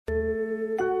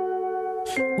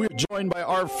We're joined by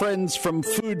our friends from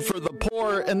Food for the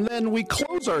Poor, and then we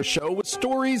close our show with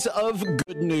stories of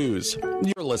good news.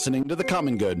 You're listening to The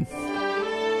Common Good.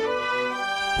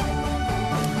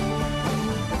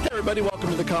 Hey everybody, welcome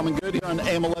to The Common Good here on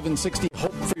AM 1160,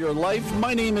 Hope for Your Life.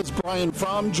 My name is Brian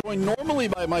Fromm, joined normally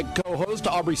by my co-host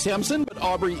Aubrey Sampson, but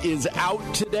Aubrey is out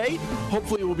today.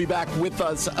 Hopefully we'll be back with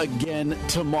us again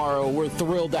tomorrow. We're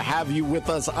thrilled to have you with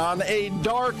us on a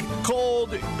dark,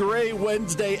 cold, gray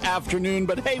Wednesday afternoon,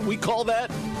 but hey, we call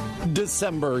that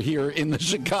December here in the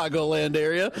Chicagoland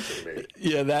area.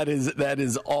 Yeah, that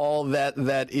is all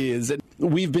that is. And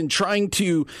we've been trying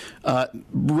to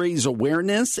raise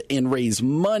awareness and raise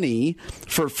money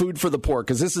for Food for the Poor,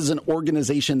 because this is an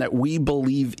organization that we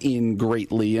believe in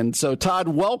greatly. And so, Todd,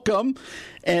 welcome.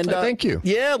 And thank you.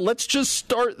 Yeah, let's just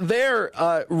start there.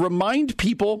 Remind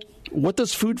people, what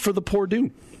does Food for the Poor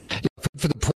do? Food for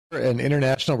the Poor, an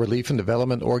international relief and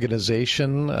development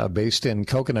organization based in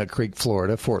Coconut Creek,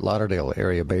 Florida, Fort Lauderdale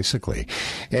area, basically.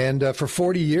 And for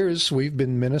 40 years, we've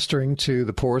been ministering to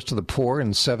the poorest of the poor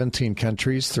in 17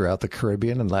 countries throughout the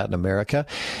Caribbean and Latin America.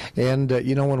 And,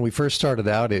 when we first started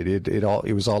out,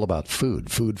 it was all about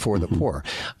food for the poor.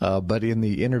 But in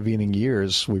the intervening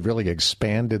years, we've really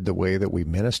expanded the way that we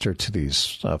minister to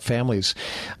these families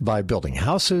by building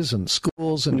houses and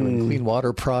schools and doing clean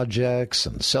water projects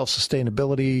and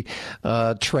self-sustainability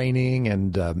training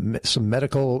and some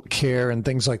medical care and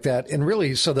things like that. And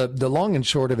really, so the long and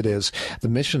short of it is, the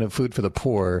mission of Food for the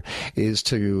Poor is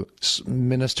to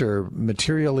minister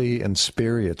materially and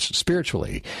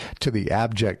spiritually to the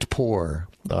abject poor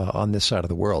on this side of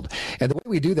the world. And the way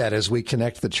we do that is we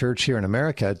connect the church here in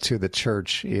America to the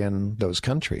church in those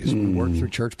countries. We work through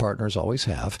church partners, always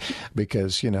have,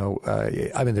 because,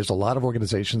 there's a lot of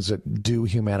organizations that do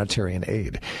humanitarian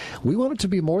aid. We want it to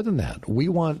be more than that. We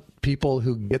want people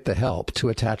who get the help to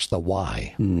attach the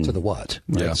why to the what.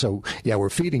 Right? Yeah. So, we're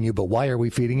feeding you, but why are we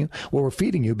feeding you? Well, we're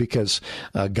feeding you because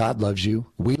God loves you,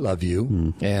 we love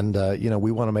you, and,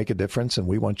 we want to make a difference, and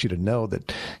we want you to know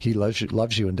that He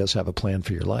loves you and does have a plan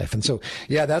for your life. And so,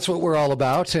 that's what we're all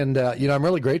about. And, I'm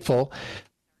really grateful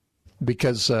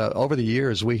because over the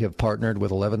years, we have partnered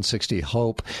with 1160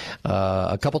 Hope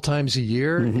a couple times a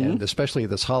year, and especially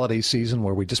this holiday season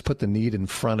where we just put the need in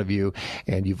front of you,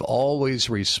 and you've always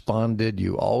responded.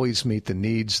 You always meet the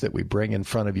needs that we bring in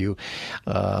front of you.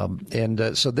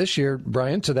 So this year,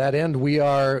 Brian, to that end, we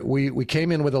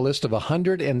came in with a list of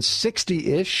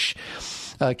 160-ish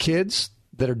kids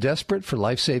that are desperate for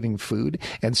life-saving food.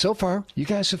 And so far, you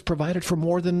guys have provided for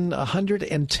more than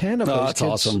 110 of those that's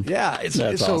kids. Awesome. Yeah,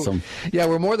 that's awesome. Yeah,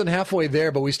 we're more than halfway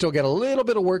there, but we still got a little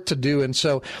bit of work to do. And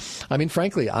so,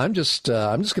 frankly, I'm just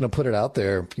going to put it out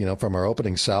there, from our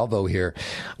opening salvo here.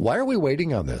 Why are we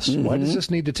waiting on this? Why does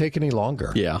this need to take any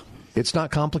longer? Yeah. It's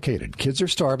not complicated. Kids are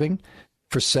starving.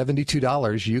 For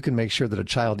 $72, you can make sure that a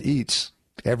child eats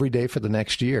every day for the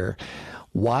next year.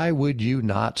 Why would you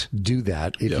not do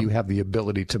that if you have the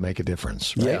ability to make a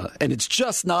difference? Right? Yeah, and it's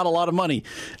just not a lot of money.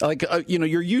 Like,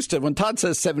 you're used to, when Todd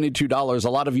says $72, a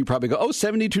lot of you probably go,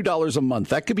 $72 a month.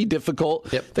 That could be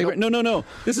difficult. Yep. No.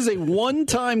 This is a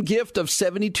one-time gift of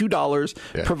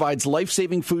 $72, provides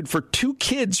life-saving food for 2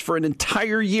 kids for an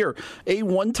entire year. A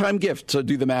one-time gift. So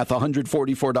do the math,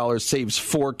 $144 saves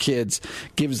 4 kids,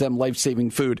 gives them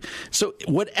life-saving food. So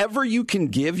whatever you can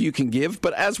give,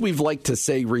 but as we've liked to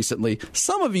say recently,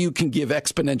 some of you can give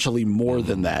exponentially more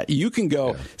than that. You can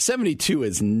go, 72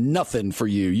 is nothing for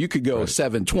you. You could go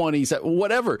 720,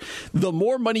 whatever. The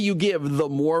more money you give, the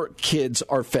more kids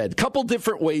are fed. Couple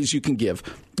different ways you can give.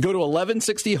 Go to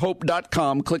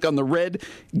 1160hope.com, click on the red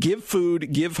Give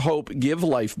Food, Give Hope, Give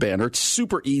Life banner. It's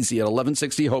super easy at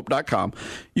 1160hope.com.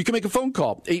 You can make a phone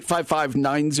call,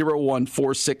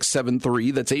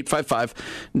 855-901-4673. That's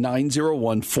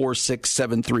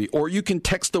 855-901-4673. Or you can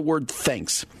text the word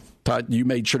thanks. Todd, you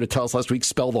made sure to tell us last week,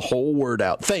 spell the whole word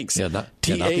out. Thanks. Not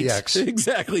the X.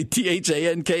 Exactly.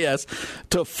 THANKS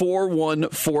to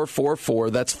 41444.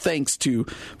 That's thanks to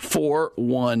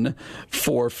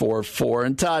 41444.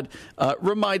 And Todd,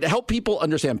 help people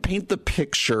understand, paint the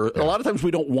picture. Yeah. A lot of times we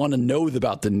don't want to know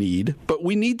about the need, but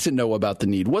we need to know about the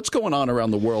need. What's going on around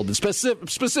the world, and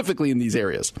specifically in these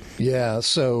areas? Yeah.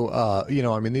 So,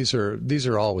 these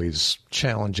are always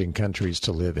challenging countries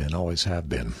to live in, always have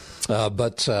been.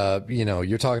 But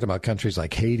you're talking about countries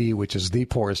like Haiti, which is the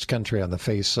poorest country on the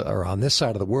face or on this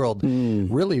side of the world,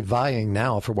 really vying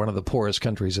now for one of the poorest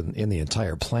countries in the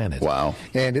entire planet. Wow.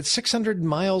 And it's 600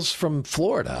 miles from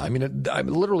Florida. I mean, I'm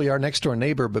literally our next door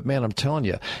neighbor, but man, I'm telling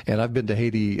you, and I've been to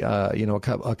Haiti,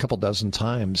 a couple dozen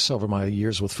times over my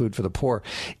years with Food for the Poor.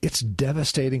 It's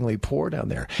devastatingly poor down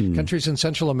there. Countries in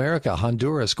Central America,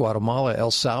 Honduras, Guatemala,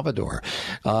 El Salvador,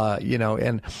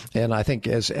 and I think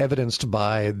as evidenced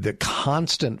by the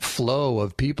constant flow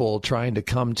of people trying to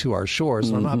come to our shores,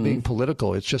 and I'm not being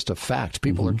political, it's just a fact.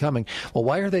 People are coming. Well,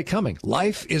 why are they coming?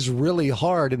 Life is really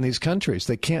hard in these countries.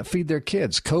 They can't feed their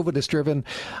kids. COVID has driven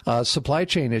supply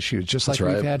chain issues, just like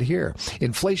we've had here.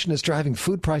 Inflation is driving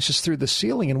food prices through the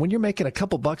ceiling. And when you're making a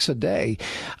couple bucks a day,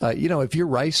 if your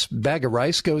bag of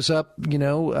rice goes up,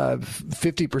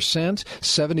 50%,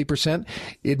 70%,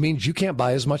 it means you can't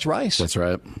buy as much rice. That's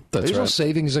right. There's no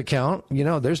savings account.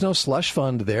 There's no slush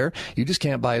fund there. You just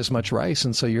can't buy as much rice.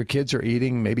 And so your kids are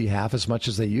eating maybe half as much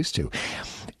as they used to.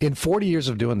 In 40 years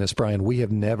of doing this, Brian, we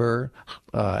have never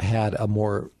had a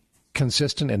more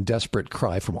consistent and desperate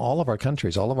cry from all of our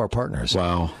countries, all of our partners,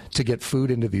 to get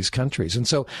food into these countries. And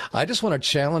so I just want to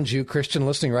challenge you, Christian,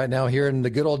 listening right now here in the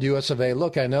good old US of A.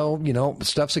 Look, I know,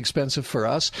 stuff's expensive for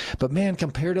us, but man,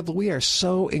 comparatively, we are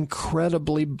so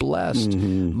incredibly blessed.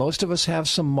 Most of us have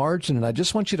some margin. And I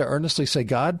just want you to earnestly say,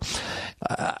 God,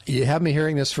 you have me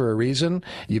hearing this for a reason.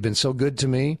 You've been so good to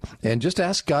me. And just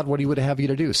ask God what he would have you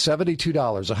to do. $72,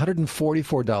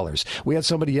 $144. We had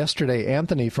somebody yesterday,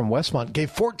 Anthony from Westmont,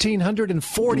 gave $1,440.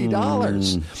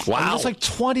 Wow. It's like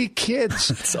 20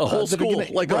 kids. It's a whole school,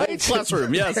 like a whole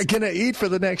classroom, yes. They're going to eat for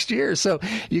the next year. So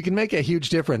you can make a huge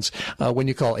difference when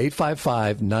you call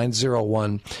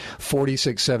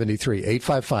 855-901-4673.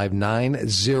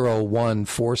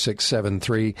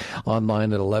 855-901-4673.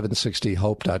 Online at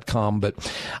 1160hope.com.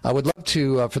 But I would love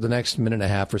to, for the next minute and a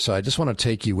half or so, I just want to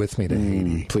take you with me to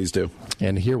Haiti. Please do.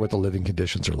 And hear what the living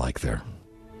conditions are like there.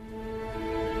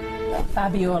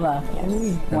 Fabiola.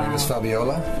 Her name is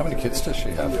Fabiola. How many kids does she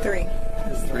have? 3.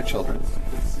 3 children.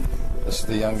 This is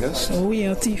the youngest. Oui,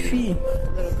 un petit fille.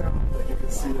 Little girl.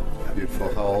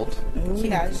 Beautiful. How old?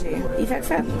 Quel âge? Il fait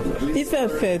fête. Il fait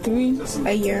fête, oui.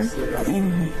 A year.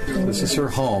 This is her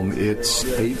home. It's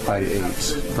 8 by 8,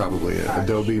 probably.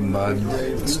 Adobe, mud,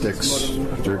 sticks,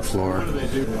 dirt floor,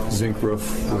 zinc roof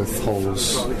with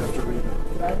holes.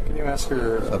 Can you ask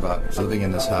her about living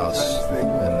in this house and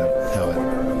how it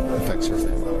affects her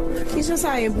family? Qui sont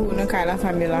ça pour nous la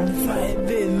famille là?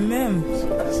 De même.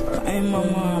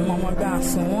 Maman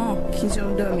garçon. Qui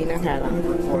sont dormi dans la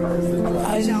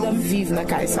Qui sont vivent dans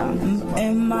la ça?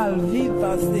 Mal vivre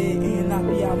parce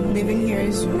que living here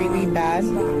is really bad.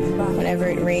 Whenever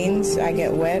it rains, I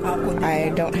get wet. I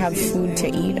don't have food to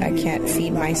eat. I can't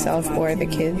feed myself or the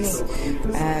kids.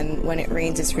 And when it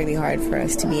rains, it's really hard for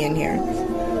us to be in here.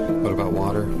 What about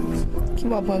water? Qui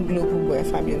va prendre de l'eau pour boire,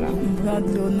 Fabiola?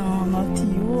 Prendre de l'eau dans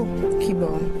tuyau. Qui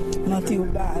bon? Dans tuyau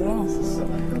ballon.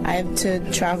 I have to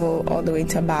travel all the way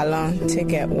to Ballon to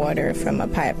get water from a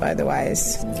pipe.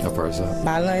 Otherwise, how far is that?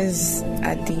 Ballon is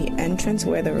at the entrance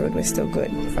where the road was still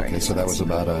good. Okay, so that was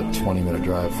about a 20-minute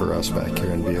drive for us back here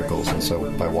in vehicles, and so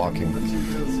by walking,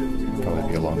 probably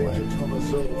be a long way.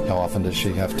 How often does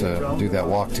she have to do that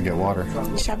walk to get water?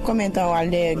 Chaque combien de temps elle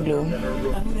de l'eau?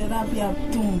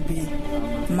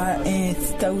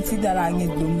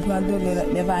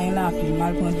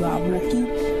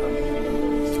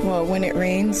 Well, when it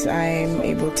rains, I'm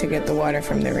able to get the water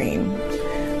from the rain.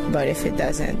 But if it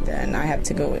doesn't, then I have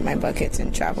to go with my buckets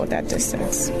and travel that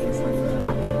distance.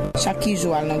 Chaque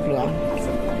jour, elle n'a de l'eau.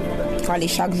 Allez,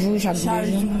 chaque jour, chaque jour.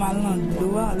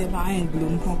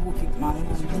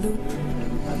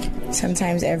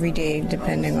 Sometimes every day,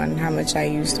 depending on how much I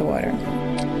use the water.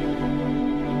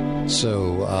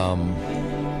 So,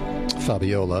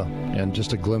 Fabiola, and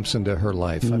just a glimpse into her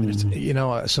life. I mean, it's,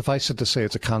 suffice it to say,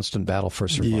 it's a constant battle for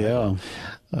survival. Yeah.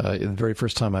 The very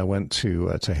first time I went to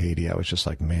Haiti, I was just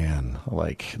like, man,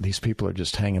 these people are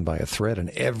just hanging by a thread. And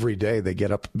every day they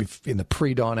get up in the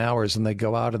pre-dawn hours and they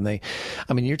go out and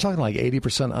you're talking like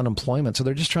 80% unemployment. So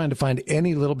they're just trying to find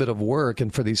any little bit of work.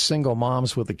 And for these single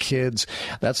moms with the kids,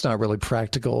 that's not really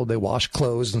practical. They wash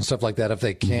clothes and stuff like that if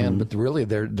they can. But really,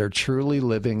 they're truly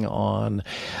living on,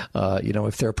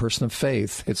 if they're a person of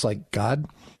faith, it's like, God,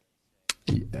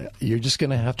 you're just going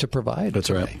to have to provide.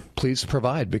 That's right. Please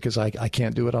provide, because I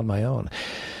can't do it on my own.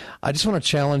 I just want to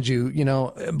challenge you. You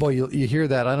know, boy, you hear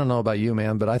that. I don't know about you,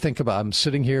 man, but I think about I'm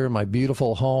sitting here in my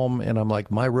beautiful home, and I'm like,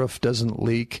 my roof doesn't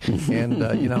leak, and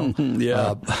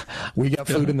we got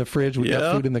food in the fridge, we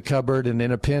got food in the cupboard, and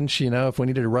in a pinch, you know, if we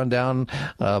needed to run down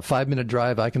a 5-minute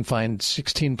drive, I can find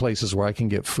 16 places where I can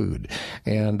get food,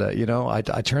 and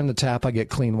I turn the tap, I get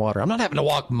clean water. I'm not having to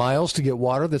walk miles to get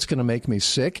water that's going to make me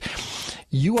sick.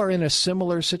 You are in a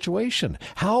similar situation.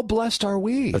 How blessed are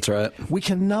we? That's right. We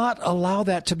cannot allow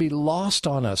that to be lost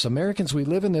on us. Americans, we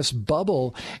live in this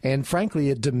bubble, and frankly,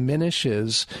 it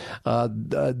diminishes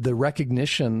the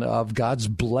recognition of God's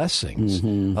blessings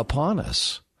upon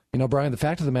us. You know, Brian, the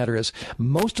fact of the matter is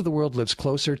most of the world lives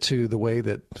closer to the way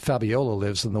that Fabiola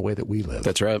lives than the way that we live.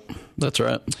 That's right. That's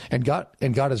right. And God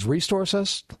has resourced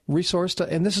us,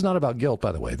 and this is not about guilt,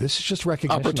 by the way. This is just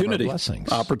recognition of our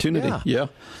blessings. Opportunity.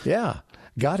 Yeah.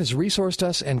 God has resourced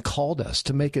us and called us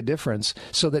to make a difference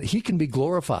so that he can be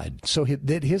glorified, so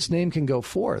that his name can go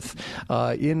forth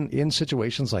in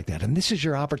situations like that. And this is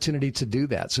your opportunity to do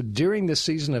that. So during this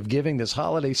season of giving, this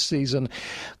holiday season,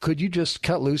 could you just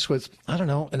cut loose with, I don't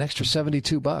know, an extra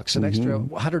 $72, an extra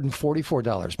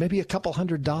 $144, maybe a couple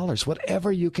 $100,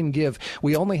 whatever you can give.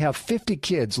 We only have 50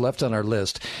 kids left on our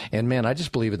list. And man, I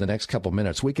just believe in the next couple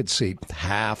minutes, we could see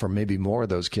half or maybe more of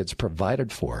those kids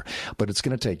provided for. But it's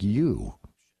going to take you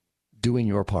doing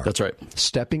your part. That's right.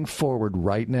 Stepping forward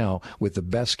right now with the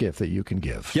best gift that you can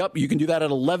give. Yep. You can do that at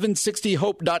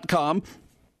 1160hope.com.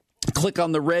 Click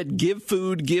on the red Give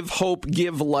Food, Give Hope,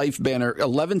 Give Life banner,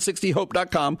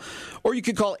 1160hope.com, or you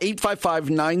could call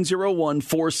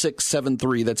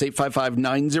 855-901-4673. That's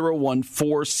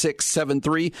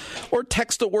 855-901-4673, or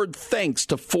text the word thanks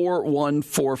to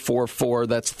 41444.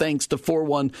 That's thanks to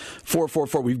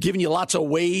 41444. We've given you lots of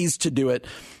ways to do it.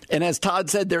 And as Todd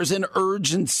said, there's an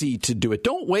urgency to do it.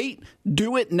 Don't wait.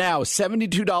 Do it now.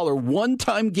 $72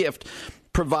 one-time gift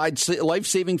provides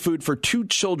life-saving food for 2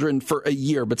 children for a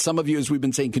year. But some of you, as we've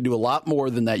been saying, can do a lot more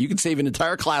than that. You can save an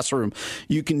entire classroom.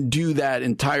 You can do that,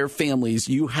 entire families.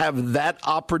 You have that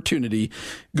opportunity.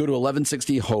 Go to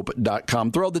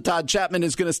 1160hope.com. Thrilled that Todd Chapman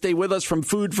is going to stay with us from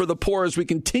Food for the Poor as we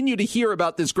continue to hear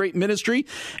about this great ministry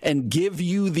and give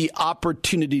you the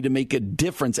opportunity to make a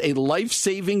difference, a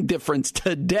life-saving difference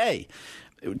today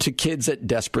to kids that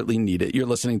desperately need it. You're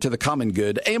listening to The Common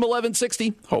Good, AM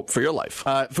 1160, Hope for Your Life.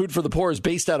 Food for the Poor is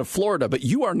based out of Florida, but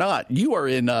you are not. You are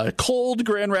in cold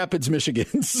Grand Rapids,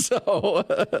 Michigan. So,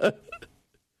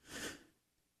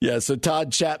 so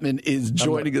Todd Chapman is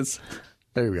joining us.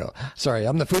 There we go. Sorry,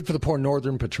 I'm the Food for the Poor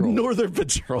Northern Patrol. Northern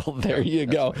Patrol. There you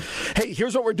go. Hey,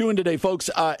 here's what we're doing today, folks.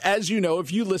 As you know,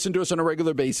 if you listen to us on a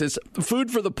regular basis, Food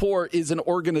for the Poor is an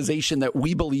organization that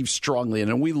we believe strongly in,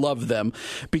 and we love them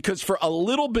because for a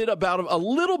little bit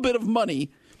of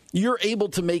money, you're able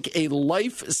to make a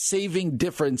life-saving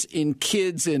difference in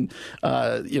kids in,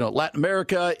 Latin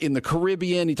America, in the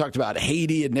Caribbean. He talked about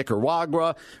Haiti and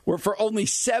Nicaragua, where for only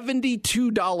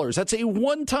 $72, that's a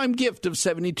one-time gift of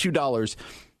 $72,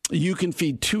 you can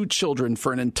feed 2 children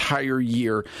for an entire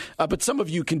year. But some of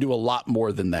you can do a lot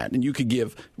more than that. And you could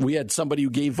give, we had somebody who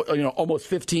gave, almost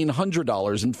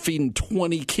 $1,500 and feeding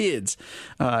 20 kids.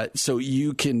 So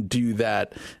you can do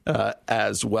that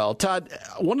as well. Todd,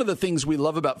 one of the things we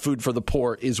love about Food for the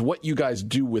Poor is what you guys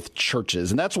do with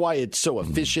churches. And that's why it's so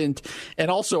efficient, and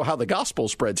also how the gospel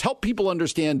spreads. Help people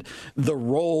understand the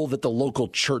role that the local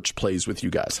church plays with you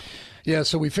guys. Yeah,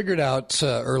 so we figured out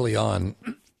early on,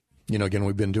 again,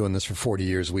 we've been doing this for 40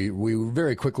 years. We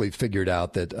very quickly figured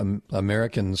out that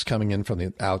Americans coming in from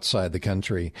the outside the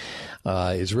country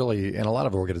is really, and a lot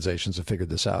of organizations have figured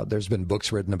this out. There's been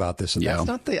books written about this, and that's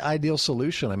not the ideal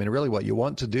solution. I mean, really what you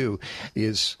want to do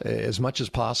is, as much as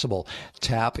possible,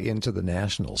 tap into the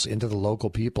nationals, into the local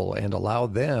people, and allow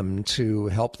them to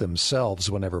help themselves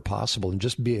whenever possible and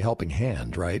just be a helping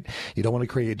hand, right? You don't want to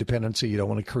create dependency. You don't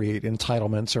want to create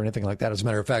entitlements or anything like that. As a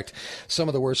matter of fact, some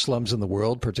of the worst slums in the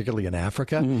world, particularly in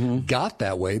Africa, got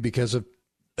that way because of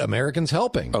Americans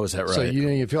helping. Oh, is that right? So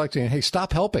you feel like saying, hey,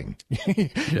 stop helping.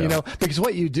 Because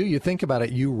what you do, you think about it,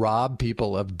 you rob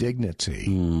people of dignity.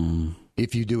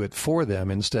 If you do it for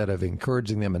them instead of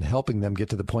encouraging them and helping them get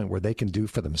to the point where they can do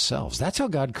for themselves. That's how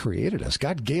God created us.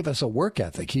 God gave us a work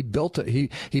ethic. He built it. He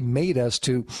made us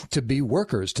to be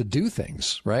workers, to do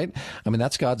things, right? I mean,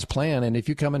 that's God's plan. And if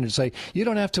you come in and say, you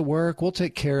don't have to work, we'll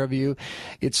take care of you,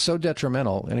 it's so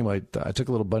detrimental. Anyway, I took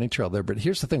a little bunny trail there, but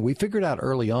here's the thing. We figured out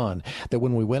early on that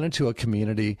when we went into a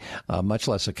community, much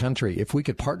less a country, if we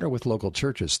could partner with local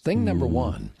churches, thing number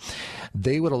one,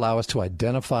 they would allow us to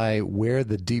identify where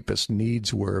the deepest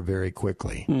needs were very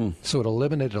quickly. So it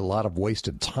eliminated a lot of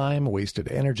wasted time,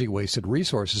 wasted energy, wasted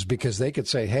resources, because they could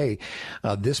say, hey,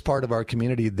 this part of our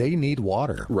community, they need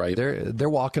water. Right. They're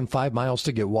walking 5 miles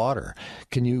to get water.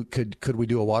 Could we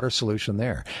do a water solution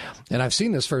there? And I've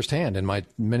seen this firsthand in my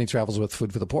many travels with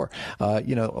Food for the Poor.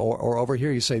 Or over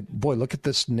here, you say, boy, look at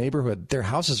this neighborhood. Their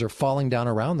houses are falling down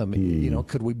around them.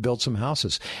 Could we build some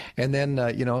houses? And then,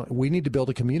 we need to build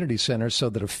a community center so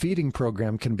that a feeding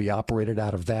program can be operated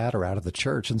out of that or out of the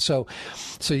church. And so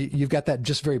you've got that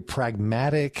just very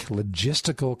pragmatic,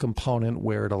 logistical component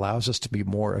where it allows us to be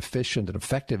more efficient and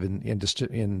effective in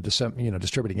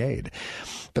distributing aid.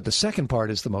 But the second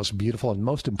part is the most beautiful and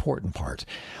most important part.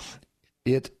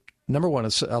 It, number one,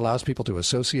 it allows people to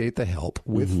associate the help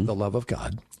with the love of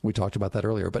God. We talked about that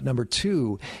earlier. But number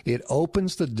two, it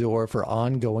opens the door for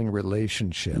ongoing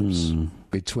relationships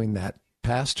between that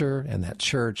pastor and that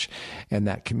church and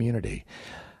that community.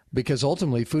 Because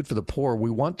ultimately, Food for the Poor, we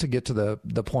want to get to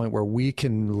the point where we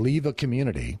can leave a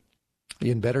community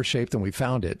in better shape than we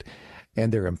found it.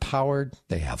 And they're empowered,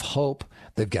 they have hope,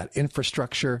 they've got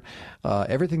infrastructure,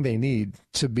 everything they need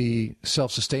to be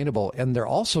self-sustainable. And they're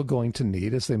also going to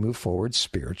need, as they move forward,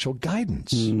 spiritual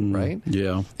guidance, right?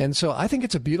 Yeah. And so I think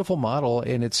it's a beautiful model,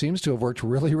 and it seems to have worked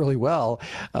really, really well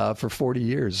for 40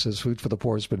 years as Food for the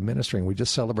Poor has been ministering. We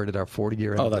just celebrated our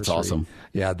 40-year anniversary. Oh, that's awesome.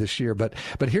 Yeah, this year. But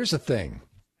here's the thing.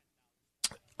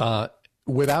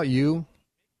 Without you,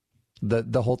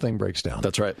 the whole thing breaks down.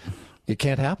 That's right. It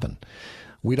can't happen.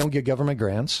 We don't get government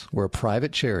grants. We're a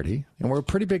private charity, and we're a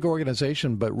pretty big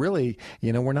organization, but really,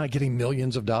 we're not getting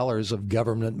millions of dollars of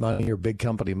government money or big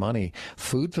company money.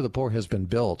 Food for the Poor has been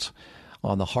built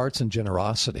on the hearts and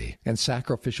generosity and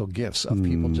sacrificial gifts of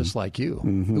people just like you,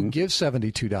 who give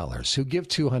 $72, who give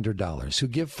 $200, who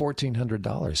give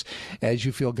 $1,400 as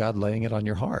you feel God laying it on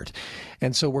your heart.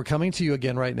 And so we're coming to you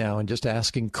again right now and just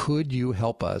asking, could you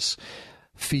help us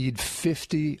feed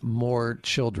 50 more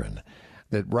children?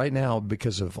 That right now,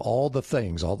 because of all the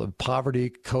things, all the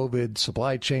poverty, COVID,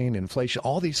 supply chain, inflation,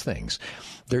 all these things,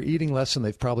 they're eating less than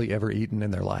they've probably ever eaten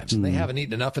in their lives. And they haven't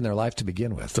eaten enough in their life to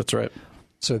begin with. That's right.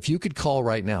 So if you could call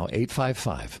right now,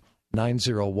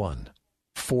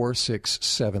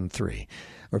 855-901-4673.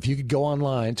 Or if you could go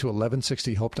online to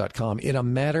 1160hope.com in a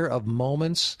matter of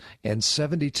moments and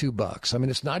 $72. I mean,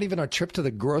 it's not even our trip to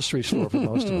the grocery store for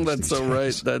most of us. That's so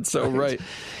right. That's so right.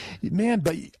 Man,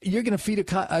 but you're going to feed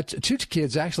two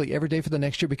kids actually every day for the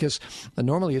next year, because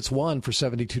normally it's one for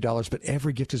 $72, but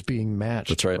every gift is being matched.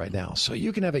 That's right now. So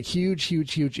you can have a huge,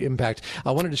 huge, huge impact.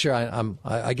 I wanted to share.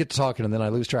 I get to talking and then I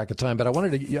lose track of time, but I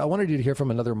wanted you to hear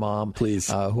from another mom, please,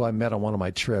 who I met on one of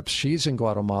my trips. She's in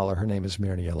Guatemala. Her name is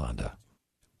Mirna Yolanda.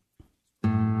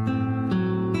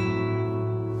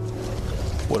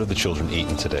 What are the children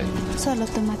eating today? Solo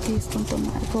tomates con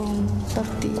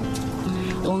tortilla.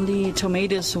 Only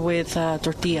tomatoes with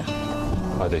tortilla.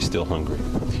 Are they still hungry?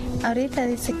 Right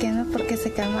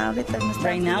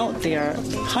now, they are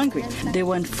hungry. They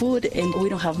want food, and we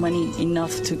don't have money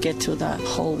enough to get to the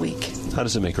whole week. How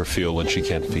does it make her feel when she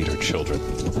can't feed her children?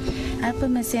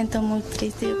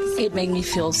 It makes me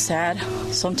feel sad.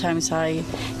 Sometimes I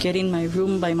get in my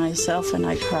room by myself and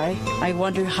I cry. I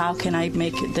wonder how can I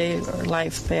make their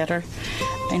life better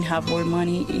and have more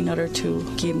money in order to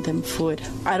give them food.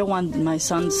 I don't want my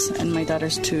sons and my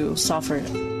daughters to suffer.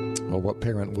 Well, what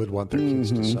parent would want their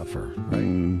kids to suffer,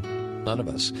 right? None of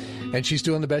us. And she's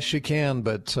doing the best she can,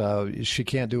 but she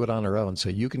can't do it on her own. So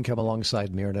you can come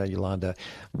alongside Mirna Yolanda,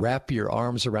 wrap your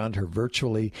arms around her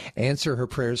virtually, answer her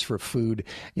prayers for food,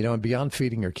 and beyond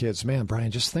feeding her kids. Man,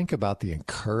 Brian, just think about the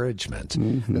encouragement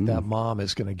that mom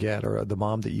is going to get, or the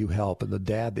mom that you help, and the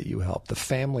dad that you help, the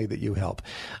family that you help.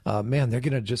 Man, they're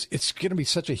going to it's going to be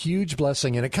such a huge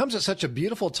blessing. And it comes at such a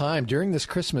beautiful time during this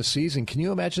Christmas season. Can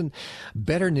you imagine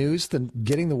better news than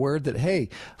getting the word that, hey,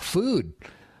 food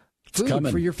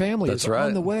for your family is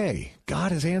on the way.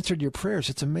 God has answered your prayers.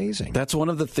 It's amazing. That's one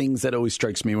of the things that always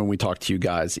strikes me when we talk to you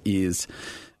guys is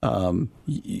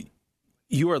we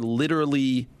are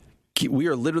literally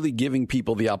giving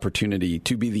people the opportunity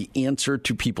to be the answer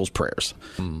to people's prayers.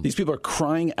 These people are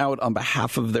crying out on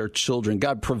behalf of their children.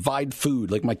 God, provide food.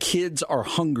 Like, my kids are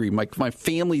hungry. My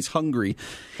family's hungry.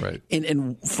 Right.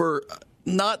 And for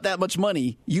not that much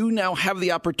money, you now have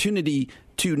the opportunity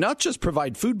to not just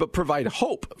provide food, but provide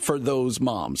hope for those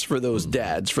moms, for those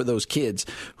dads, for those kids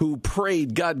who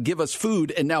prayed, God, give us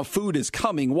food, and now food is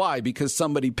coming. Why? Because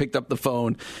somebody picked up the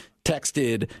phone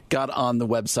texted, got on the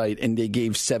website, and they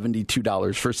gave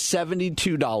 $72. For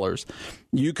 $72,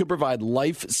 you could provide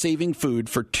life-saving food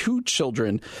for 2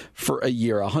 children for a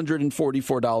year.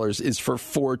 $144 is for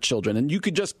 4 children. And you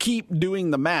could just keep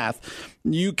doing the math.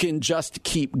 You can just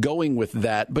keep going with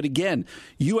that. But again,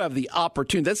 you have the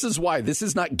opportunity. This is why. This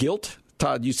is not guilt.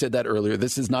 Todd, you said that earlier.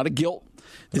 This is not a guilt.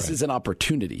 This is an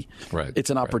opportunity. Right. It's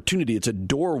an opportunity. It's a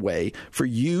doorway for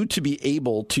you to be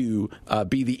able to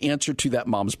be the answer to that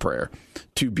mom's prayer,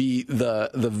 to be the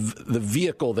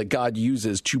vehicle that God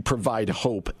uses to provide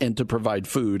hope and to provide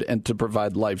food and to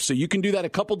provide life. So you can do that a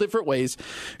couple different ways.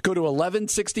 Go to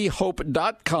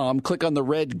 1160hope.com. Click on the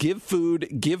red Give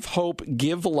Food, Give Hope,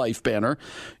 Give Life banner.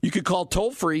 You could call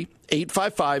toll-free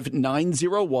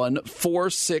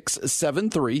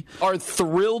 855-901-4673. Are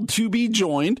thrilled to be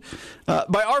joined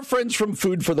by our friends from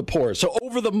Food for the Poor. So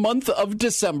over the month of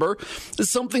December,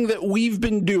 something that we've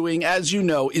been doing, as you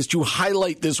know, is to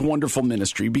highlight this wonderful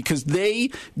ministry because they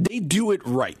do it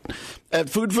right. At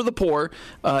Food for the Poor,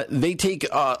 they take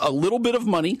a little bit of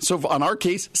money. So on our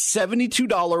case,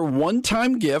 $72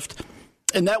 one-time gift,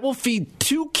 and that will feed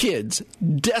 2 kids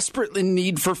desperate in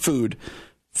need for food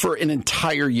for an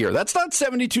entire year. That's not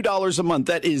 $72 a month.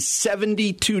 That is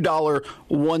 $72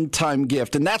 one-time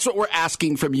gift. And that's what we're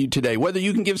asking from you today. Whether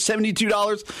you can give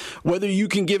 $72, whether you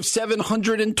can give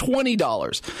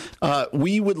 $720,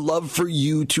 we would love for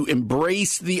you to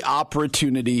embrace the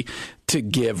opportunity to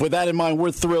give. With that in mind,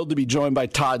 we're thrilled to be joined by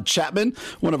Todd Chapman,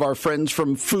 one of our friends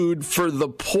from Food for the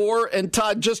Poor. And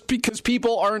Todd, just because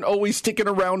people aren't always sticking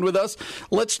around with us,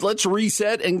 let's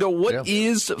reset and go, what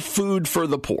is Food for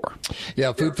the Poor?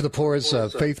 Yeah, Food for the Poor is a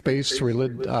faith-based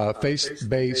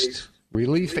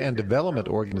relief and development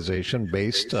organization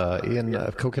based in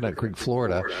Coconut Creek,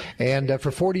 Florida. And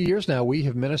for 40 years now, we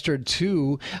have ministered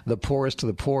to the poorest of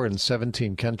the poor in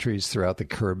 17 countries throughout the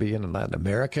Caribbean and Latin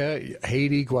America,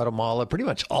 Haiti, Guatemala, pretty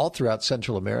much all throughout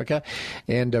Central America,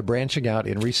 and branching out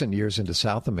in recent years into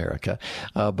South America.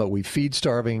 But we feed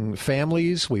starving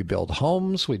families, we build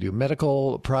homes, we do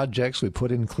medical projects, we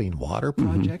put in clean water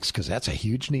projects, because that's a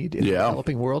huge need in the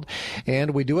developing world.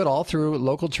 And we do it all through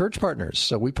local church partners.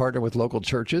 So we partner with local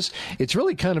churches. It's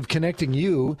really kind of connecting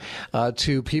you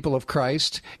to people of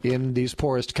Christ in these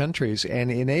poorest countries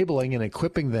and enabling and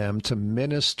equipping them to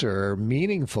minister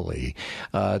meaningfully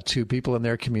to people in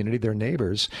their community, their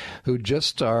neighbors, who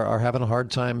just are having a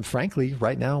hard time, frankly,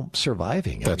 right now,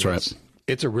 surviving. That's right.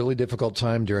 It's a really difficult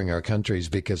time during our countries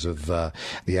because of the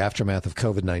aftermath of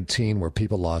COVID-19, where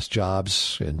people lost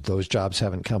jobs and those jobs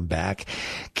haven't come back.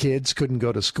 Kids couldn't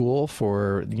go to school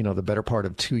for, the better part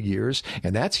of 2 years.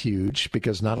 And that's huge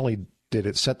because not only did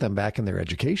it set them back in their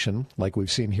education, like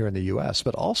we've seen here in the U.S.,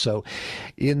 but also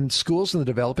in schools in the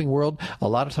developing world, a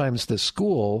lot of times the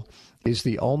school is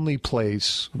the only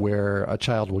place where a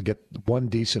child will get one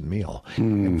decent meal.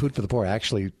 And Food for the Poor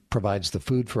actually provides the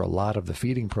food for a lot of the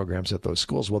feeding programs at those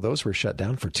schools. Well, those were shut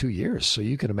down for 2 years. So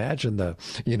you can imagine the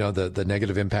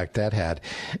negative impact that had.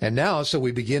 And now, so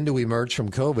we begin to emerge from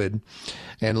COVID,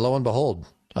 and lo and behold,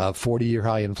 40-year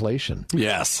high inflation.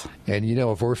 Yes. And,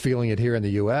 if we're feeling it here in the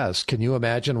U.S., can you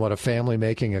imagine what a family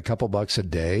making a couple bucks a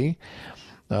day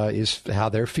is how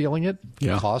they're feeling it?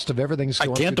 Yeah. The cost of everything's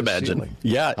going I can't through the imagine. ceiling.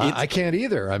 Yeah. I can't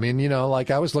either. I mean,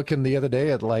 I was looking the other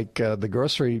day at the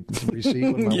grocery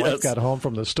receipt when my wife got home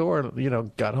from the store,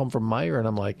 got home from Meijer, and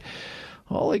I'm like,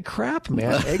 holy crap,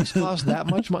 man. Eggs cost that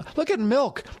much money. Look at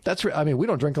milk. We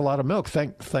don't drink a lot of milk.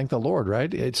 Thank the Lord,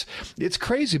 right? It's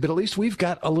crazy, but at least we've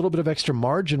got a little bit of extra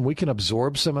margin. We can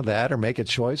absorb some of that or make a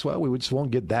choice. Well, we just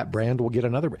won't get that brand. We'll get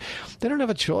another brand. They don't have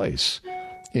a choice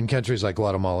in countries like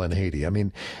Guatemala and Haiti. I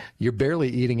mean, you're barely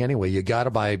eating anyway. You got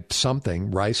to buy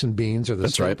something. Rice and beans are the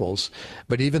staples. Right.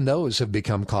 But even those have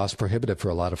become cost prohibitive for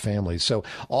a lot of families. So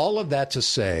all of that to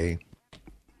say,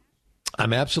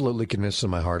 I'm absolutely convinced in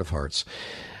my heart of hearts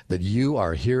that you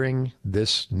are hearing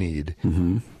this need,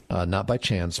 not by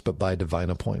chance, but by divine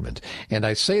appointment. And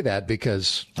I say that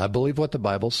because I believe what the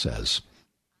Bible says.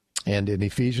 And in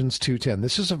Ephesians 2:10,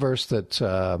 this is a verse that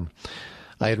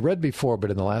I had read before, but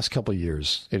in the last couple of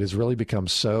years, it has really become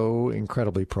so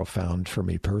incredibly profound for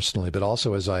me personally, but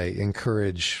also as I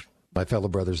encourage my fellow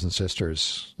brothers and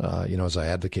sisters, as I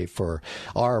advocate for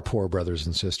our poor brothers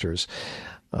and sisters.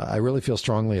 I really feel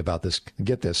strongly about this.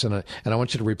 Get this, and I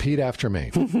want you to repeat after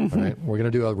me. All right? We're going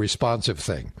to do a responsive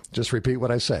thing. Just repeat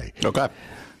what I say. Okay.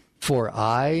 For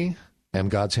I am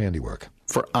God's handiwork.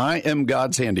 For I am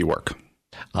God's handiwork.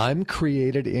 I'm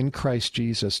created in Christ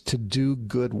Jesus to do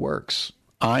good works.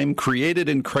 I'm created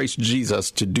in Christ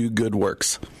Jesus to do good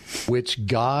works, which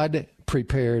God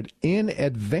prepared in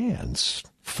advance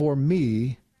for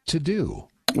me to do.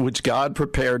 which God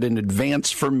prepared in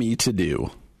advance for me to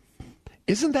do.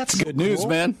 Isn't that so good news, cool?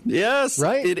 man? Yes,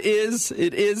 right? It is.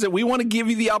 It is. And we want to give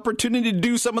you the opportunity to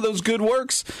do some of those good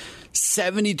works.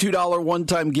 $72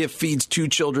 one-time gift feeds 2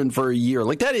 children for a year.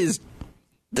 Like,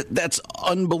 that's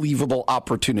unbelievable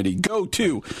opportunity. Go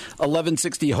to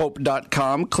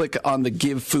 1160hope.com. Click on the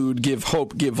Give Food, Give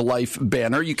Hope, Give Life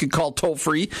banner. You can call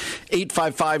toll-free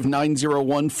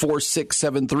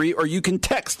 855-901-4673, or you can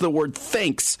text the word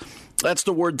thanks. That's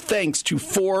the word thanks to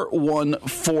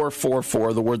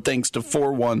 41444. The word thanks to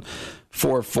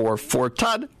 41444.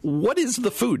 Todd, what is the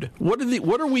food?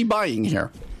 What are we buying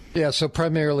here? Yeah, so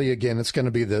primarily, again, it's going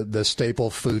to be the staple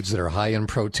foods that are high in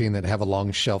protein, that have a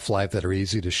long shelf life, that are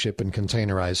easy to ship and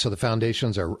containerize. So the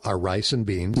foundations are rice and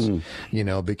beans,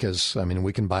 because,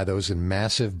 we can buy those in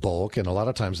massive bulk, and a lot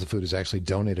of times the food is actually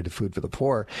donated to Food for the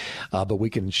Poor, but we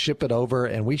can ship it over,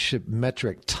 and we ship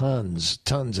metric tons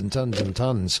and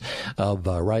tons of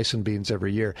rice and beans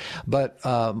every year. But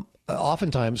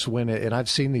oftentimes and I've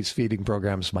seen these feeding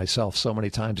programs myself so many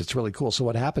times, it's really cool. So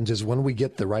what happens is when we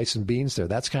get the rice and beans there,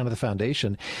 that's kind of the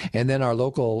foundation. And then our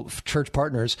local church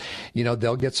partners,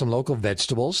 they'll get some local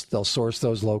vegetables. They'll source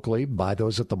those locally, buy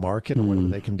those at the market or whatever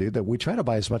they can do. That we try to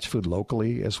buy as much food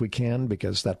locally as we can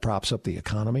because that props up the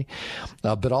economy.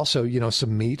 But also,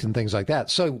 some meat and things like that.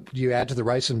 So you add to the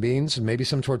rice and beans and maybe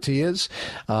some tortillas.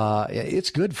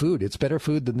 It's good food. It's better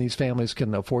food than these families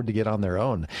can afford to get on their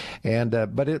own. And,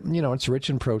 but it's rich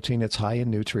in protein. It's high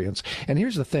in nutrients. And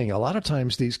here's the thing. A lot of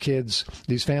times these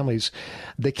families,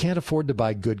 they can't afford to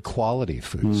buy good quality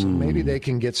food. So maybe they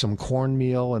can get some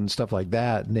cornmeal and stuff like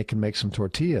that, and they can make some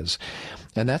tortillas.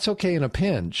 And that's okay in a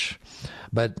pinch.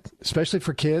 But especially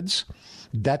for kids,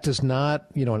 that does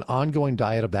not, an ongoing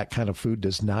diet of that kind of food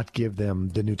does not give them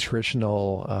the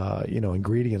nutritional,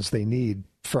 ingredients they need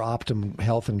for optimum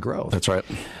health and growth. That's right.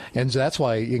 And so that's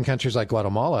why in countries like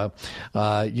Guatemala,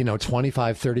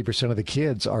 25-30% of the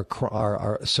kids are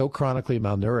so chronically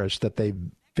malnourished that they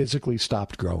physically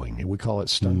stopped growing. We call it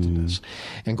stuntedness.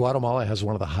 And Guatemala has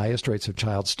one of the highest rates of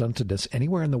child stuntedness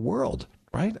anywhere in the world,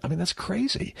 right? That's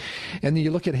crazy. And then you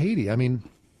look at Haiti.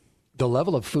 The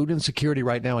level of food insecurity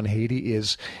right now in Haiti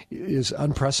is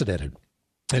unprecedented.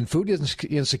 And food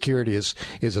insecurity is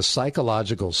a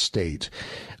psychological state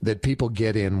that people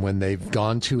get in when they've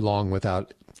gone too long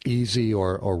without easy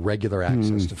or regular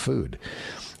access to food.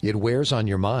 It wears on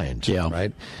your mind,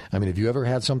 right? Have you ever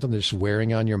had something that's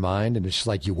wearing on your mind and it's just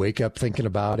like you wake up thinking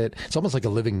about it? It's almost like a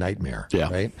living nightmare,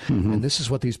 right? And this is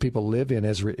what these people live in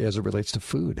as it relates to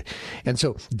food. And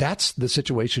so that's the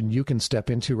situation you can step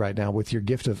into right now with your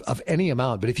gift of any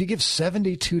amount. But if you give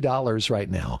 $72 right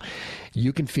now,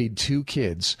 you can feed 2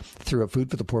 kids through a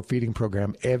Food for the Poor feeding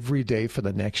program every day for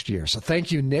the next year. So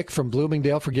thank you, Nick from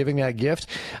Bloomingdale, for giving that gift.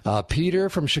 Peter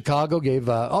from Chicago gave,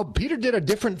 Peter did a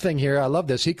different thing here. I love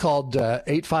this. He called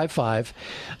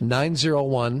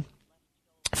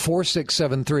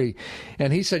 855-901-4673.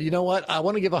 And he said, you know what? I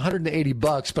want to give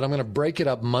 $180, but I'm going to break it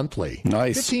up monthly.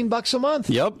 Nice. $15 a month.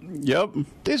 Yep.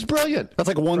 It's brilliant. That's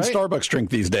like one Starbucks drink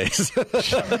these days. I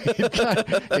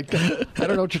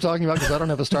don't know what you're talking about because I don't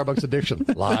have a Starbucks addiction.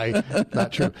 Lie.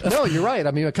 Not true. No, you're right.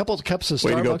 A couple of cups of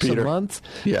Starbucks a month.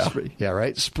 Yeah. Yeah,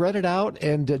 right. Spread it out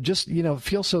and just,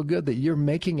 feel so good that you're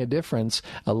making a difference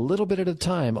a little bit at a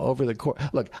time over the course.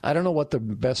 Look, I don't know what the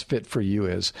best fit for you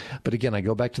is, but again, I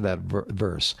go back to that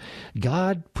verse.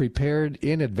 God prepared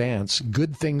in advance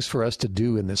good things for us to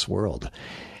do in this world.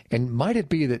 And might it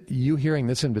be that you hearing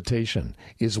this invitation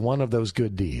is one of those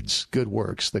good deeds, good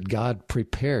works that God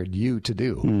prepared you to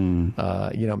do?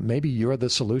 Maybe you're the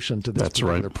solution to this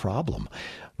particular problem.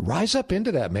 Rise up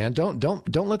into that, man.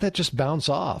 Don't let that just bounce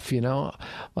off.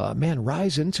 Man,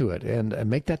 rise into it and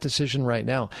make that decision right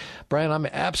now. Brian, I'm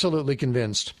absolutely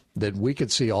convinced that we could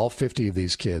see all 50 of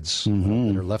these kids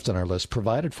that are left on our list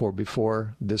provided for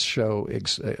before this show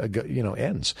ends.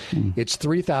 It's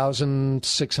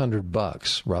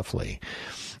 $3,600 roughly.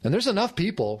 And there's enough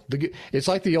people. It's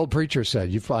like the old preacher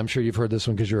said. I'm sure you've heard this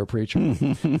one because you're a preacher.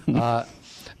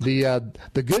 The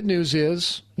good news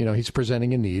is, he's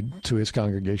presenting a need to his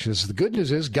congregation. The good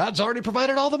news is God's already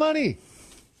provided all the money.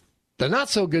 The not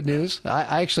so good news,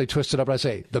 I actually twist it up and I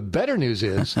say, the better news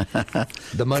is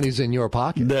the money's in your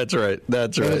pocket. That's right.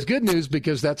 And it's good news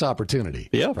because that's opportunity,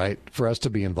 yeah, right, for us to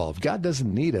be involved. God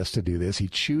doesn't need us to do this. He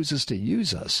chooses to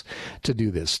use us to do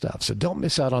this stuff. So don't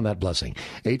miss out on that blessing.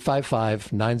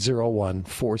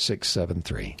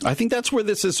 855-901-4673. I think that's where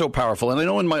this is so powerful. And I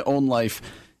know in my own life,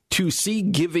 to see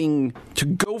giving, to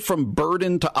go from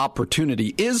burden to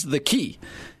opportunity is the key.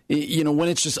 When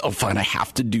it's just, fine, I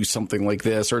have to do something like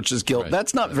this, or it's just guilt,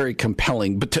 that's not very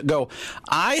compelling. But to go,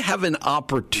 I have an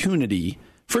opportunity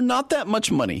For not that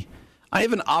much money, I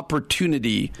have an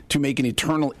opportunity to make an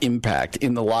eternal impact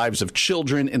in the lives of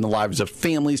children, in the lives of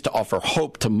families, to offer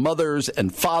hope to mothers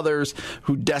and fathers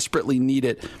who desperately need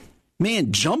it.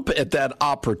 Man, jump at that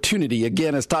opportunity.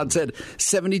 Again, as Todd said,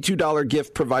 $72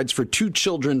 gift provides for 2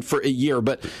 children for a year.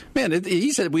 But, man,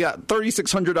 he said we got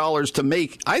 $3,600 to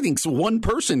make. I think one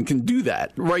person can do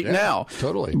that right now.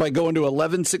 Totally. By going to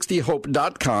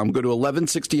 1160hope.com. Go to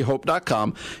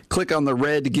 1160hope.com. Click on the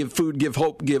red Give Food, Give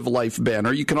Hope, Give Life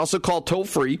banner. You can also call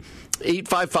toll-free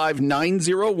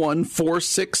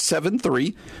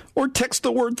 855-901-4673 or text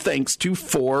the word thanks to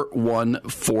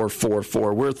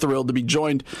 41444. We're thrilled to be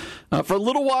joined for a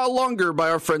little while longer by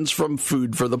our friends from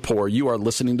Food for the Poor. You are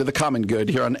listening to The Common Good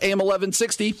here on AM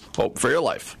 1160, Hope for Your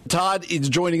Life. Todd is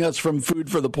joining us from Food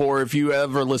for the Poor. If you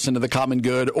ever listen to The Common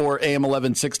Good or AM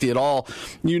 1160 at all,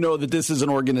 you know that this is an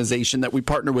organization that we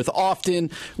partner with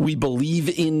often. We believe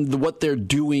in what they're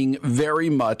doing very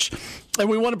much. And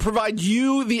we want to provide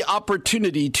you the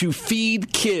opportunity to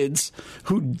feed kids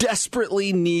who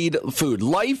desperately need food,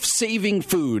 life-saving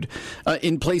food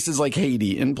in places like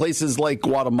Haiti, in places like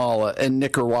Guatemala and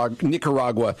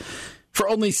Nicaragua. For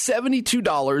only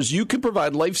 $72, you can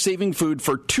provide life-saving food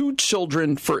for 2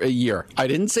 children for a year. I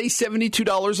didn't say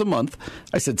 $72 a month.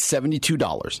 I said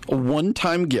 $72, a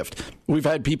one-time gift. We've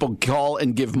had people call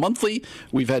and give monthly.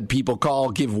 We've had people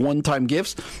give one-time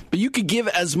gifts. But you could give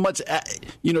as much,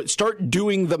 start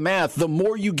doing the math. The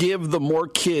more you give, the more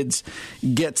kids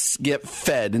get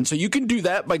fed. And so you can do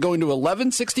that by going to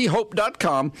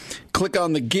 1160hope.com. Click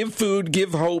on the Give Food,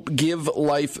 Give Hope, Give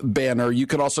Life banner. You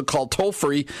can also call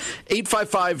toll-free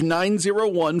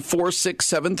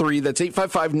 855-901-4673. That's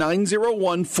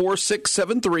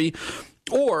 855-901-4673.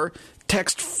 Or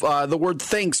text the word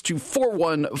thanks to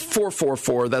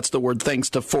 41444. That's the word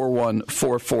thanks to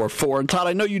 41444. And Todd,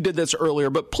 I know you did this earlier,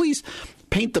 but please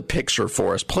paint the picture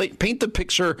for us. Paint the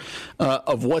picture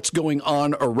of what's going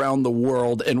on around the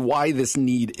world and why this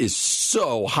need is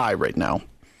so high right now.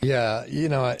 Yeah,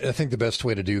 I think the best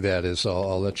way to do that is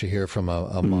I'll let you hear from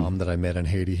a mom that I met in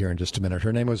Haiti here in just a minute.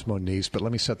 Her name was Moniz, but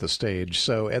let me set the stage.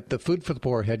 So at the Food for the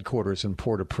Poor headquarters in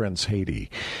Port-au-Prince,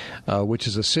 Haiti, which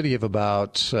is a city of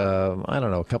about,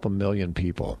 a couple million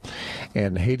people.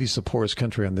 And Haiti's the poorest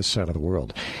country on this side of the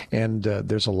world. And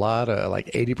there's a lot of,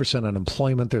 80%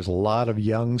 unemployment. There's a lot of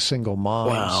young single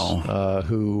moms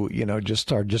who,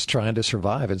 just are just trying to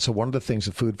survive. And so one of the things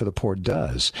that Food for the Poor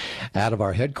does out of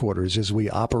our headquarters is we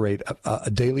operate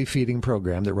a daily feeding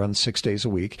program that runs 6 days a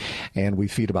week, and we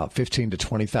feed about 15 to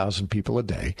 20,000 people a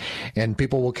day. And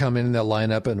people will come in and they'll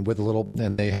line up and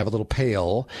they have a little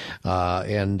pail, we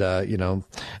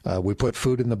put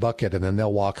food in the bucket, and then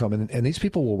they'll walk home. And these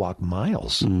people will walk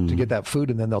miles to get that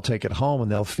food, and then they'll take it home and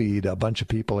they'll feed a bunch of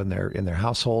people in their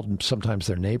household and sometimes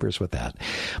their neighbors with that.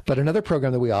 But another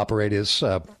program that we operate is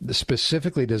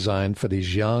specifically designed for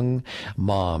these young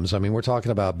moms. I mean, we're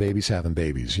talking about babies having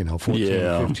babies,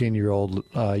 14, 15-year-old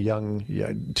young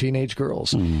teenage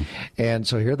girls. And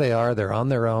so here they are. They're on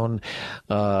their own,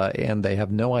 and they have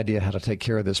no idea how to take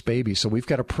care of this baby. So we've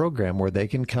got a program where they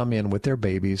can come in with their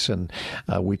babies, and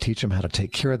we teach them how to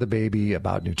take care of the baby,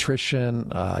 about nutrition,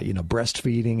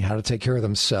 breastfeeding, how to take care of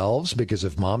themselves, because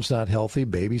if mom's not healthy,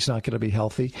 baby's not going to be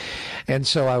healthy. And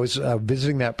so I was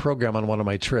visiting that program on one of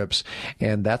my trips,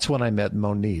 and that's when I met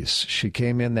Moniz. She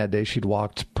came in that day. She'd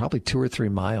walked probably 2 or 3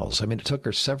 miles. I mean, it took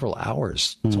her several hours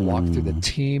to walk through the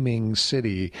teeming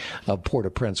city of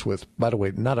Port-au-Prince with, by the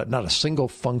way, not a single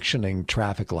functioning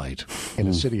traffic light in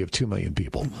a city of 2 million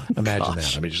people. Imagine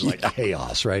that. I mean, just like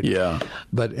chaos, right? Yeah.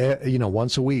 But,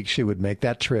 once a week she would make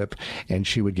that trip, and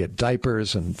she would get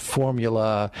diapers and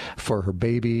formula for her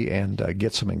baby and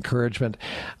get some encouragement.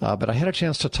 But I had a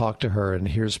chance to talk to her, and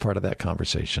here's part of that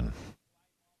conversation.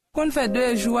 I don't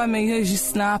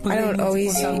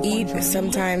always eat.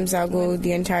 Sometimes I'll go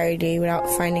the entire day without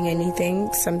finding anything.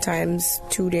 Sometimes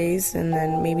 2 days, and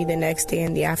then maybe the next day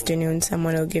in the afternoon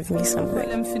someone will give me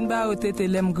something.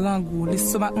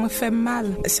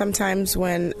 Sometimes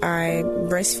when I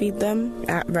breastfeed them,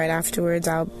 right afterwards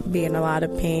I'll be in a lot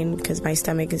of pain because my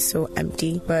stomach is so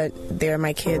empty. But they're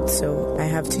my kids, so I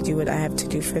have to do what I have to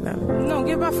do for them.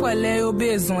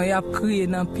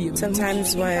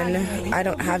 Sometimes when I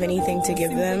don't have anything to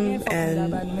give them,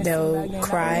 and they'll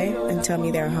cry and tell me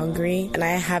they're hungry, and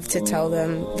I have to tell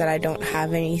them that I don't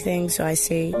have anything. So I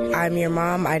say, I'm your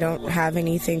mom, I don't have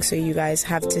anything, so you guys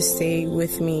have to stay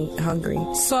with me hungry.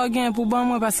 I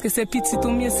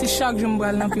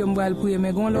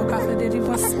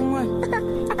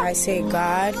say,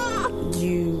 God,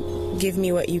 you give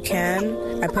me what you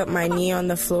can, I put my knee on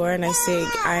the floor and I say,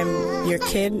 I'm your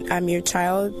kid, I'm your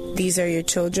child, these are your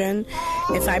children.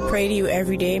 If I pray to you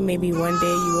every day, maybe one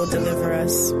day you will deliver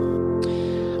us.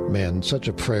 Man, such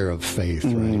a prayer of faith,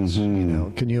 right? You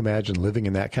know, can you imagine living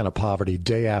in that kind of poverty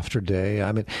day after day?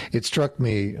 I mean, it struck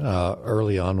me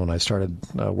early on when I started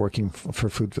working for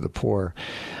Food for the Poor.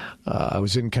 I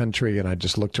was in country and I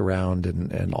just looked around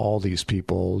and all these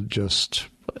people just,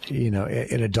 you know,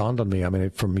 and it dawned on me, I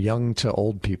mean, from young to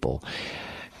old people.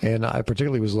 And I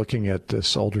particularly was looking at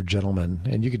this older gentleman,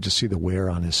 and you could just see the wear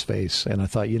on his face. And I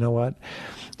thought, you know what?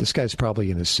 This guy's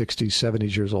probably in his 60s,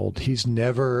 70s years old. He's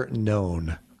never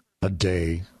known a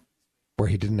day where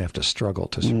he didn't have to struggle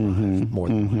to survive, more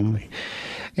than likely.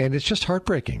 And it's just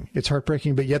heartbreaking. It's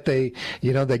heartbreaking, but yet they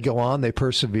go on, they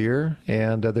persevere,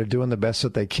 and they're doing the best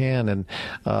that they can. And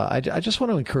I just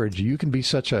want to encourage you. You can be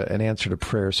such an answer to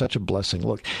prayer, such a blessing.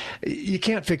 Look, you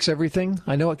can't fix everything.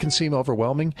 I know it can seem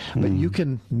overwhelming, but you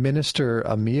can minister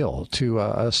a meal to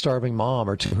a starving mom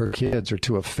or to her kids or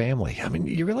to a family. I mean,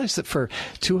 you realize that for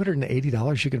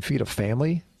 $280, you can feed a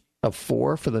family of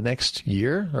 4 for the next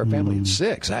year, or a family of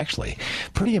 6, actually.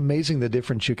 Pretty amazing the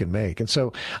difference you can make. And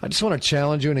so I just want to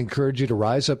challenge you and encourage you to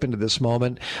rise up into this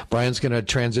moment. Brian's going to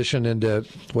transition into,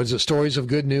 what is it, Stories of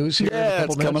Good News here? Yeah,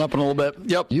 it's coming up in a little bit.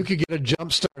 Yep. You could get a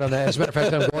jump start on that. As a matter of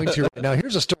fact, I'm going to right now.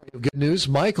 Here's a story of good news.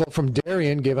 Michael from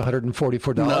Darien gave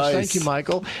 $144. Nice. Thank you,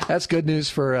 Michael. That's good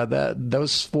news for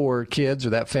those 4 kids,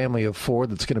 or that family of 4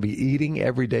 that's going to be eating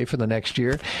every day for the next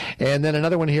year. And then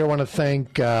another one here, I want to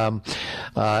thank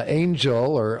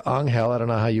Angel or Angel, I don't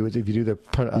know how you would, if you do the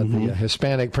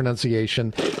Hispanic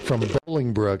pronunciation, from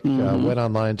Bolingbrook, went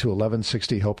online to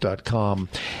 1160hope.com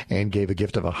and gave a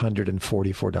gift of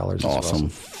 $144 as well. So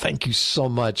thank you so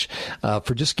much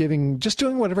for just doing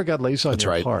whatever God lays on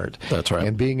your heart. That's right.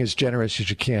 And being as generous as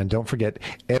you can. Don't forget,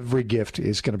 every gift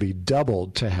is going to be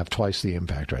doubled to have twice the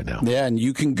impact right now. Yeah, and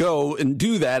you can go and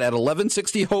do that at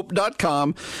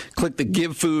 1160hope.com. Click the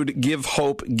Give Food, Give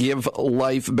Hope, Give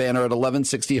Life banner at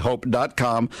 1160hope.com,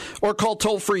 or call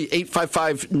toll-free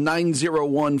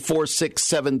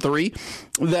 855-901-4673.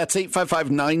 That's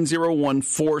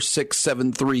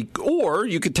 855-901-4673. Or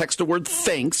you could text the word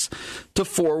thanks to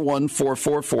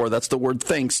 41444. That's the word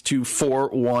thanks to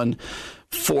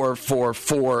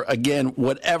 41444. Again,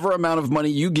 whatever amount of money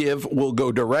you give will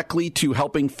go directly to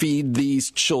helping feed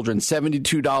these children.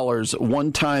 $72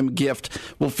 one-time gift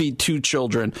will feed 2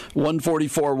 children.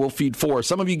 $144 will feed 4.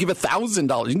 Some of you give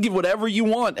 $1,000. You can give whatever you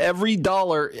want. Every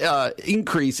dollar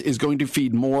increase is going to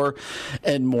feed more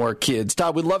and more kids.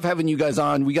 Todd, we love having you guys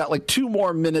on. We got like 2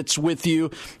 more minutes with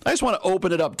you. I just want to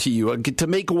open it up to you to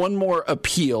make one more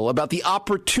appeal about the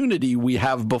opportunity we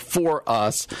have before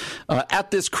us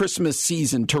at this Christmas season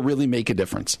to really make a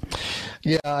difference.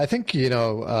 Yeah, I think,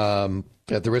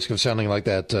 at the risk of sounding like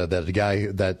that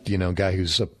guy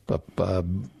who's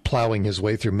plowing his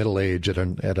way through middle age at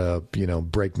a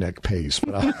breakneck pace,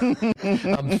 but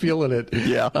I'm feeling it.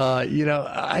 Yeah.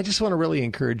 I just want to really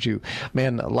encourage you,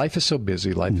 man. Life is so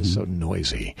busy, life is so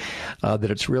noisy,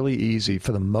 that it's really easy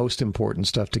for the most important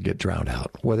stuff to get drowned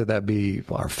out, whether that be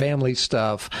our family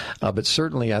stuff, but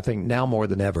certainly I think now more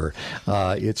than ever,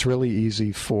 it's really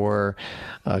easy for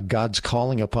God's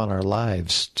calling upon our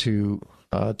lives to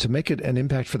make it an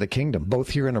impact for the kingdom, both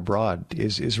here and abroad,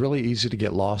 is really easy to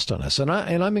get lost on us. And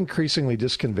I'm increasingly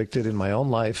disconvicted in my own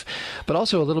life, but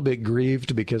also a little bit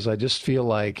grieved because I just feel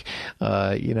like,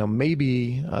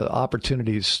 maybe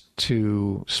opportunities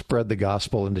to spread the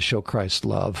gospel and to show Christ's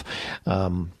love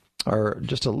are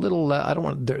just a little.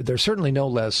 They're certainly no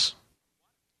less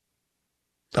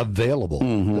available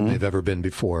than they've ever been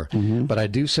before. But I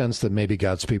do sense that maybe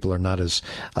God's people are not as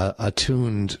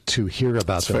attuned to hear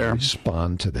about them and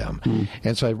respond to them.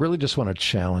 And so I really just want to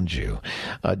challenge you.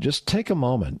 Just take a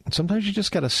moment. Sometimes you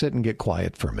just got to sit and get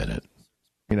quiet for a minute,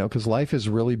 because life is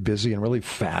really busy and really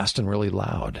fast and really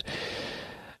loud.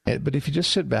 But if you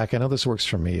just sit back, I know this works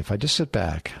for me. If I just sit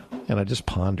back and I just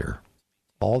ponder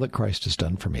all that Christ has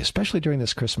done for me, especially during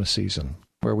this Christmas season,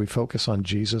 where we focus on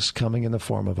Jesus coming in the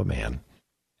form of a man,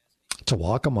 to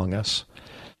walk among us,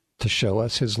 to show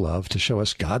us his love, to show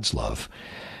us God's love,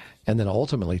 and then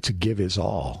ultimately to give his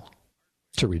all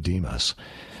to redeem us.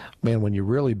 Man, when you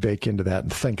really bake into that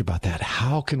and think about that,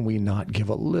 how can we not give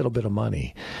a little bit of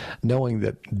money, knowing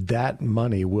that that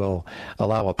money will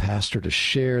allow a pastor to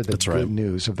share the good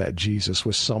news of that Jesus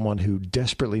with someone who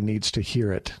desperately needs to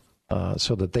hear it,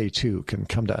 so that they too can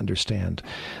come to understand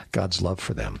God's love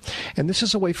for them. And this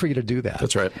is a way for you to do that.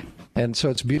 That's right. And so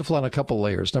it's beautiful on a couple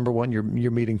layers. Number one, you're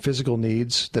meeting physical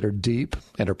needs that are deep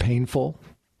and are painful,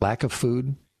 lack of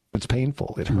food, It's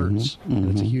painful. It hurts.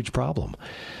 It's a huge problem.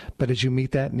 But as you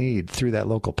meet that need through that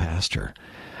local pastor,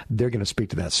 they're going to speak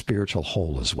to that spiritual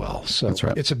whole as well. So that's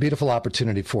right. It's a beautiful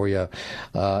opportunity for you.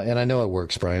 And I know it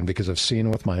works, Brian, because I've seen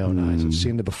it with my own eyes. I've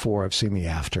seen the before. I've seen the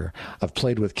after. I've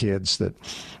played with kids that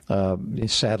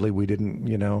sadly we didn't,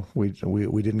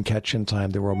 we didn't catch in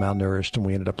time. They were malnourished, and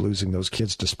we ended up losing those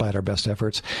kids despite our best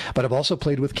efforts. But I've also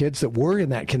played with kids that were in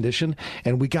that condition,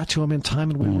 and we got to them in time,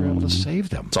 and we were able to save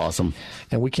them. It's awesome.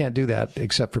 And we can't do that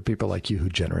except for people like you who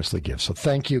generously give. So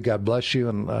thank you. God bless you.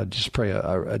 And just pray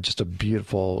just a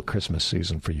beautiful Christmas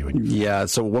season for you. And yeah.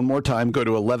 So one more time, go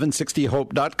to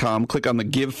 1160hope.com, click on the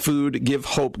Give Food, Give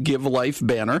Hope, Give Life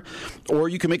banner, or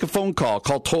you can make a phone call.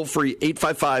 Call toll-free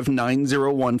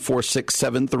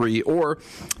 855-901-4673, or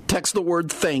text the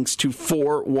word thanks to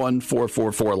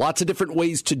 41444. Lots of different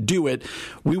ways to do it.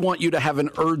 We want you to have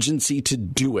an urgency to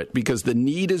do it because the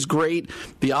need is great.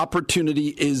 The opportunity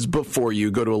is before you.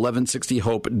 Go to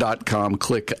 1160hope.com,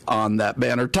 click on that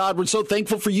banner. Todd, we're so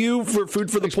thankful for you for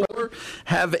Food for the Poor.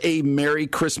 Have a Merry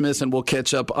Christmas, and we'll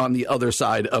catch up on the other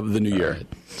side of the new year. right.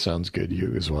 Sounds good.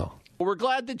 You as well. Well, we're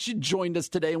glad that you joined us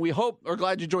today, and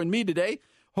glad you joined me today.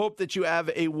 Hope that you have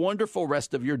a wonderful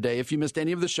rest of your day. If you missed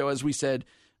any of the show, as we said,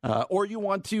 or you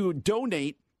want to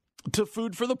donate to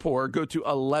Food for the Poor, go to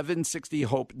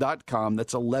 1160hope.com.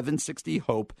 That's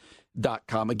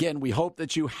 1160hope.com. Again, we hope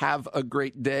that you have a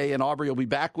great day, and Aubrey will be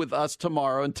back with us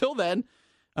tomorrow. Until then,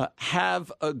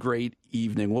 have a great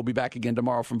evening. We'll be back again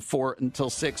tomorrow from 4 until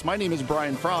 6. My name is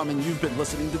Brian Fromm, and you've been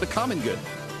listening to The Common Good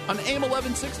on AM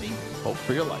 1160. Hope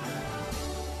for your life.